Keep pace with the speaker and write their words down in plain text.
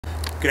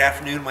Good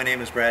afternoon, my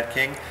name is Brad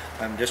King.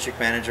 I'm District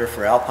Manager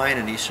for ALPINE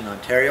in Eastern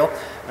Ontario,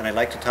 and I'd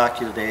like to talk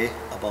to you today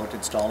about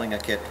installing a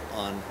kit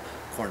on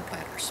corn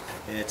planters.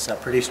 It's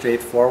pretty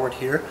straightforward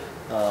here.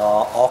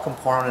 All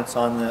components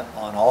on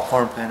all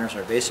corn planters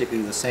are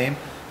basically the same.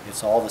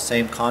 It's all the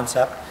same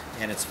concept,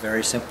 and it's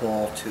very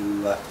simple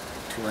to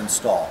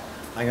install.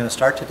 I'm going to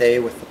start today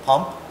with the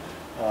pump.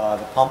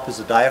 The pump is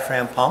a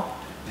diaphragm pump,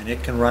 and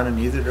it can run in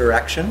either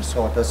direction,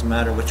 so it doesn't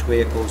matter which way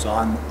it goes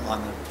on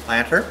the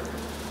planter.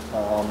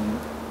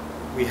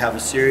 We have a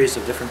series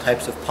of different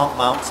types of pump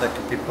mounts that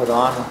can be put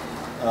on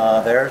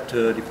there,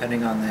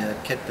 depending on the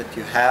kit that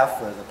you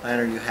have or the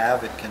planter you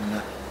have. It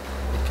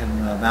can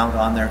mount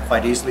on there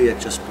quite easily. It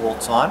just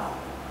bolts on.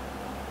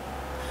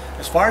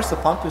 As far as the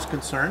pump is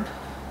concerned,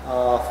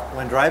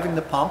 when driving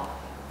the pump,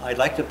 I'd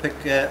like to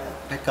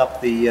pick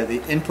up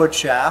the input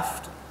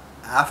shaft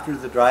after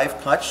the drive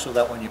clutch, so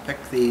that when you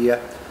pick the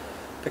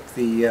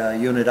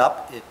unit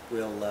up, it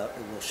will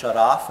shut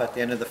off at the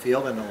end of the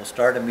field, and it will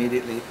start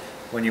immediately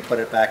when you put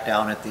it back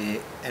down at the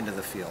end of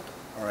the field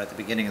or at the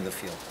beginning of the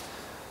field.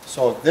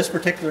 So this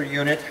particular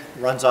unit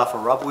runs off a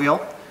rub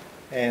wheel,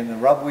 and the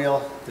rub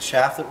wheel, the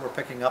shaft that we're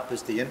picking up,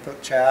 is the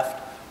input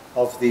shaft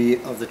of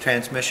the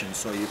transmission.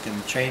 So you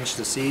can change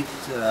the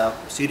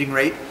seeding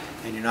rate,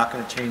 and you're not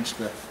going to change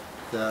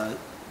the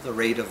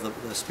rate of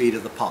the speed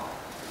of the pump.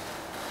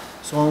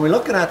 So when we're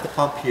looking at the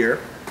pump here,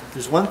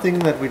 there's one thing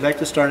that we'd like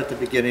to start at the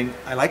beginning.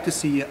 I like to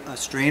see a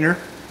strainer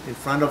in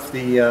front of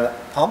the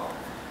pump,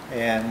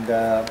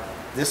 and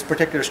this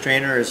particular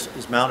strainer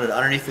is mounted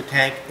underneath the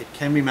tank. It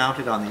can be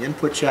mounted on the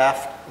input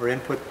shaft or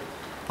input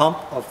pump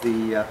of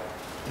the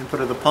input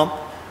of the pump.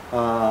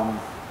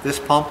 This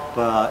pump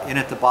in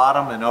at the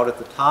bottom and out at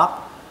the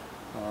top.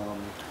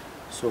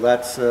 So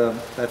that's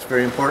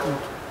very important.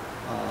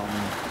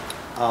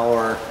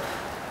 Our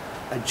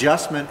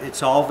adjustment,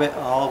 it's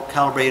all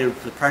calibrated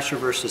with the pressure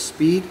versus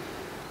speed.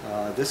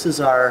 This is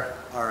our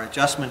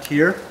adjustment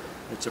here.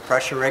 It's a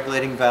pressure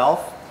regulating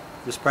valve.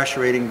 This pressure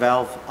rating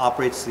valve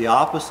operates the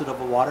opposite of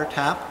a water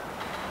tap.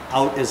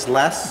 Out is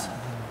less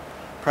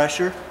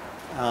pressure,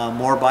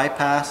 more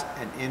bypass,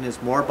 and in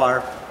is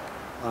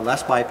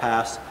less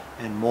bypass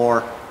and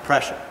more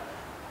pressure.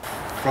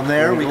 From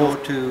there we go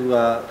to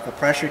the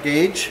pressure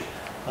gauge.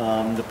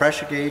 The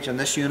pressure gauge on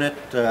this unit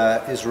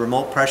is a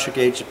remote pressure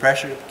gauge. The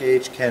pressure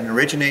gauge can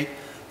originate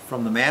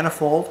from the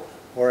manifold,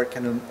 or it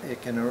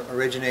can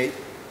originate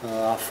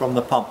from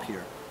the pump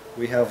here.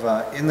 We have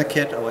in the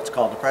kit what's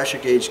called the pressure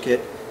gauge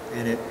kit,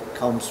 and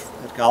it's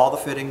got all the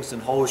fittings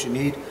and holes you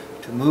need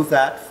to move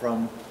that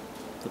from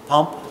the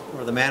pump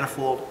or the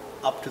manifold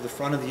up to the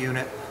front of the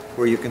unit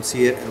where you can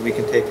see it, and we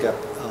can take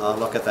a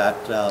look at that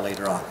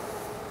later on.